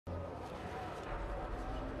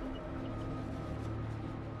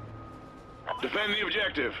Defend the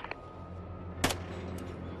objective.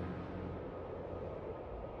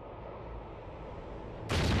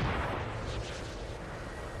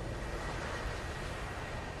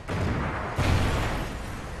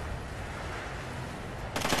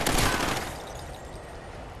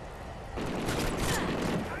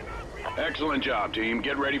 Excellent job, team.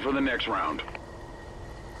 Get ready for the next round.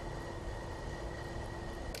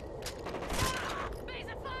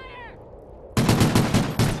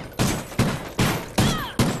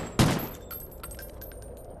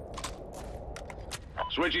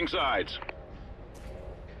 Switching sides.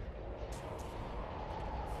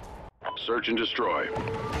 Search and destroy.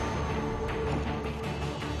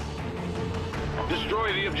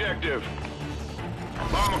 Destroy the objective.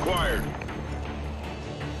 Bomb acquired.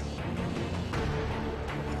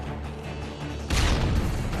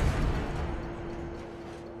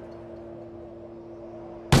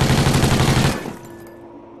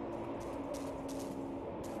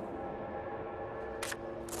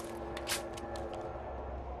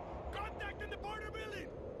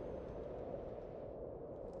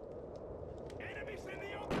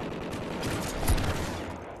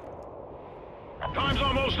 Time's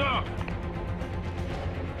almost up!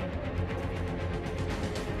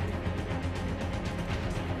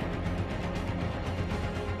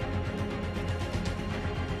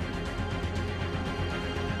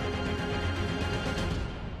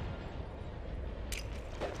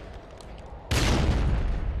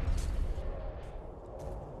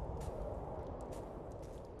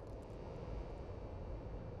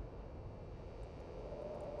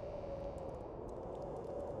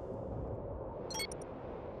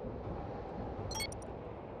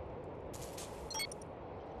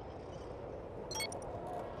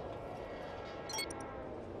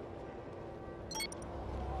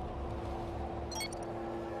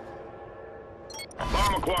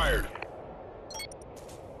 Bomb acquired.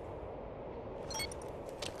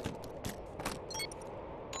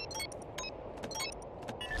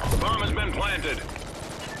 The bomb has been planted.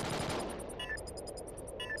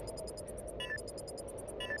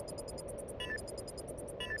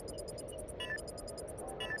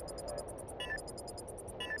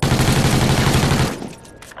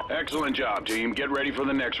 Excellent job, team. Get ready for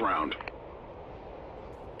the next round.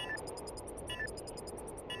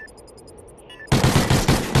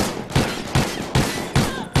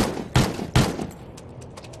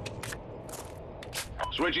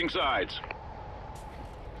 Switching sides.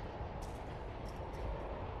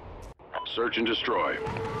 Search and destroy.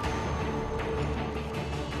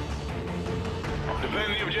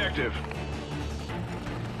 Defend the objective.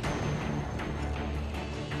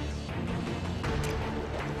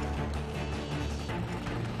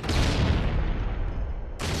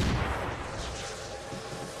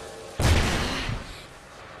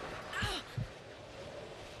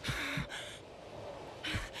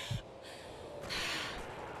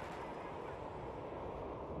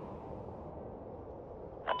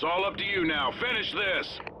 It's all up to you now. Finish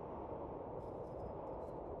this.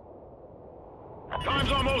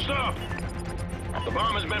 Time's almost up. The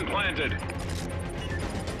bomb has been planted.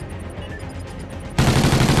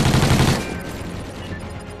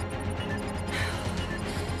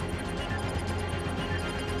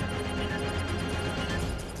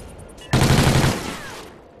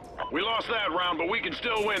 We lost that round, but we can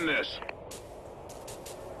still win this.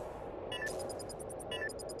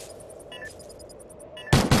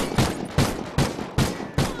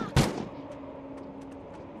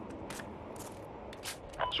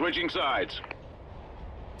 Switching sides.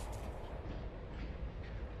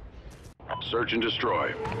 Search and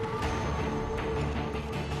destroy.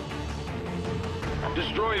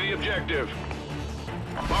 Destroy the objective.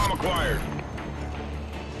 Bomb acquired.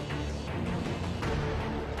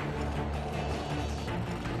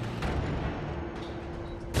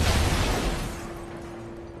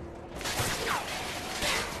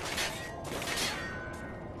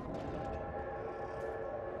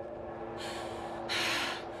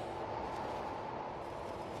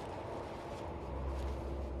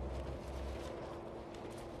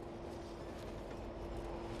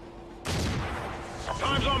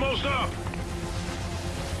 Time's almost up.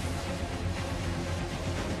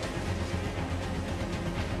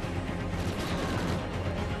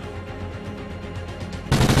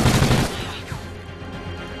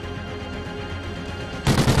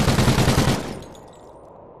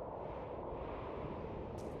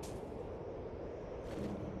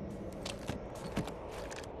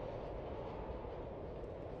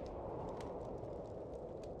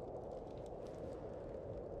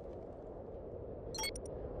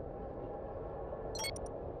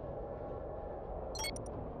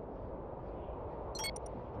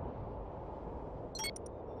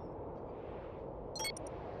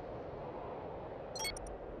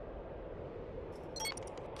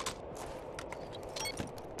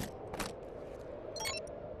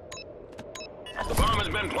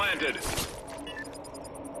 been planted.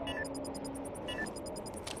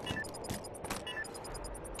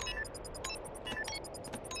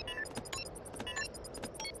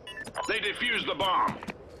 They defused the bomb.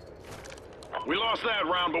 We lost that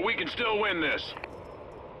round, but we can still win this.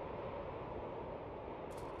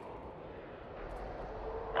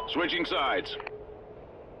 Switching sides.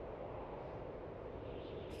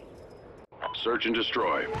 Search and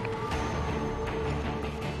destroy.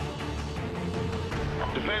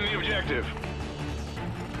 Defend the objective.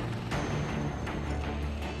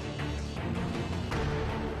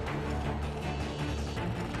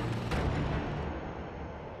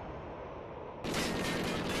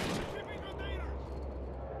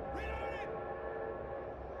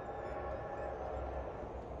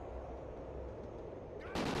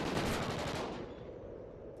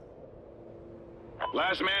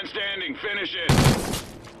 Last man standing, finish it.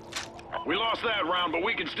 We lost that round, but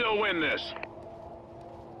we can still win this.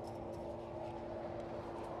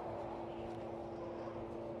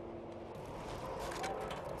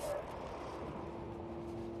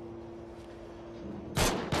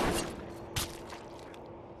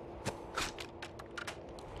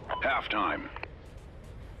 Halftime.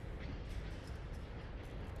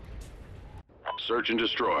 Search and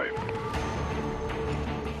destroy.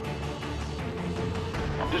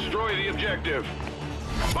 Destroy the objective.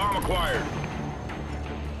 Bomb acquired.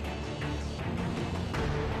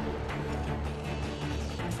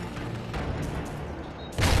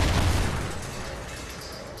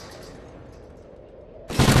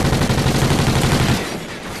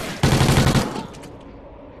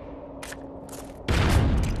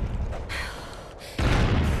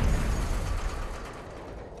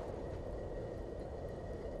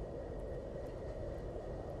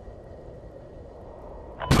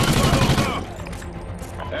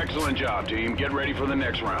 Excellent job, team. Get ready for the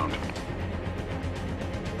next round.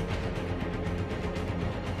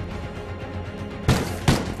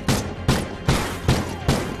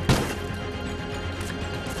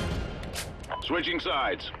 Switching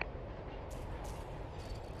sides.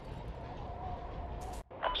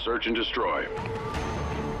 Search and destroy.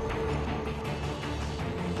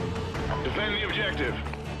 Defend the objective.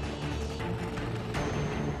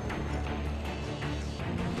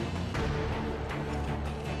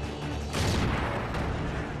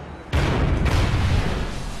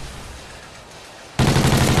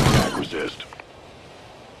 Resist.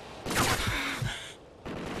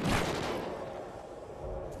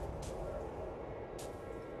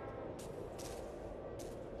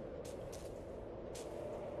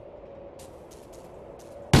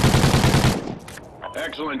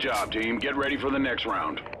 Excellent job, team. Get ready for the next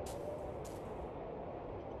round.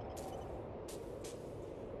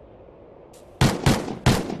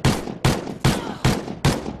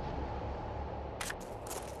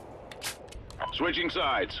 Switching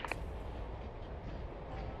sides.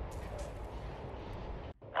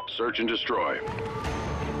 Search and destroy.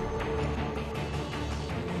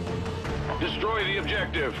 Destroy the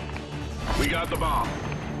objective. We got the bomb.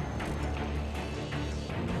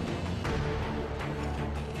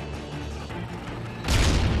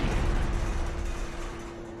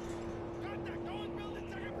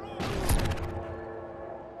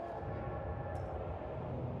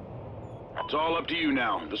 It's all up to you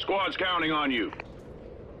now. The squad's counting on you.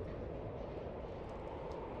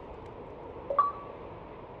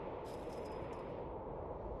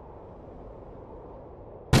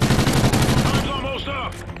 Time's almost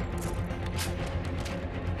up.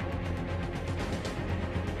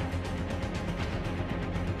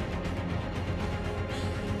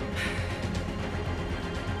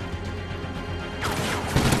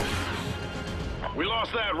 We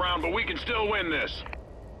lost that round, but we can still win this.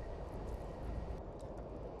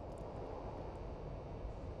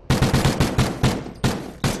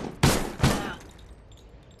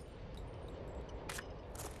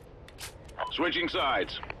 Switching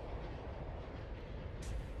sides.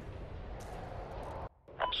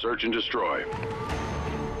 Search and destroy.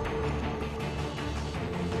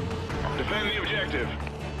 Defend the objective.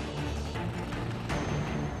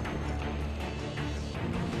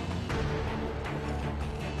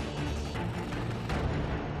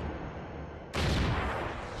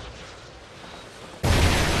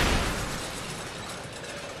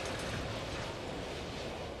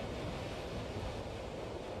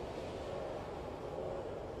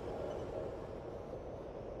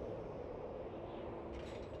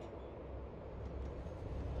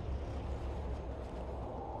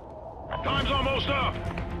 Time's almost up.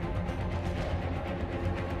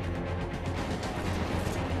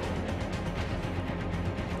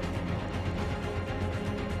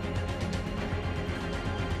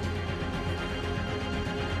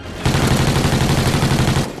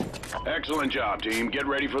 Excellent job, team. Get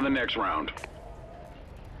ready for the next round.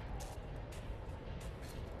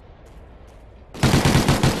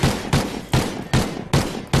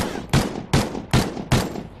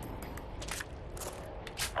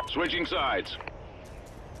 Switching sides.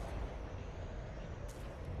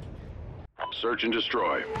 Search and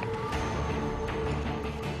destroy.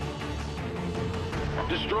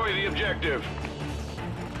 Destroy the objective.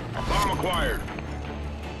 Bomb acquired.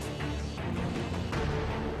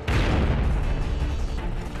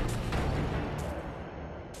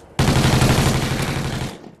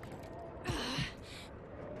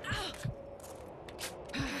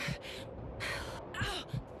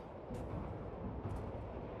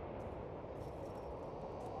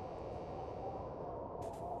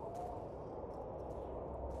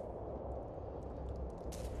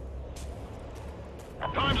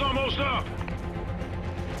 Time's almost up.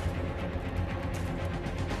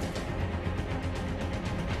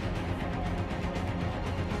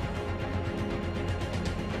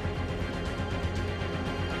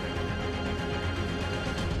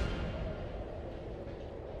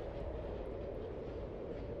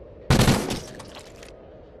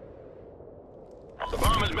 The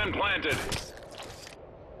bomb has been planted.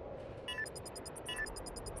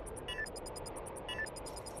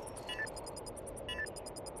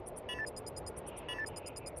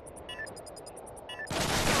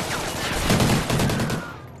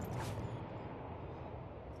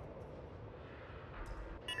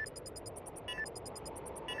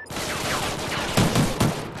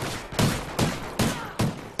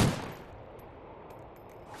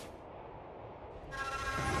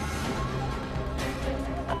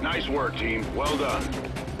 Nice work, team. Well done.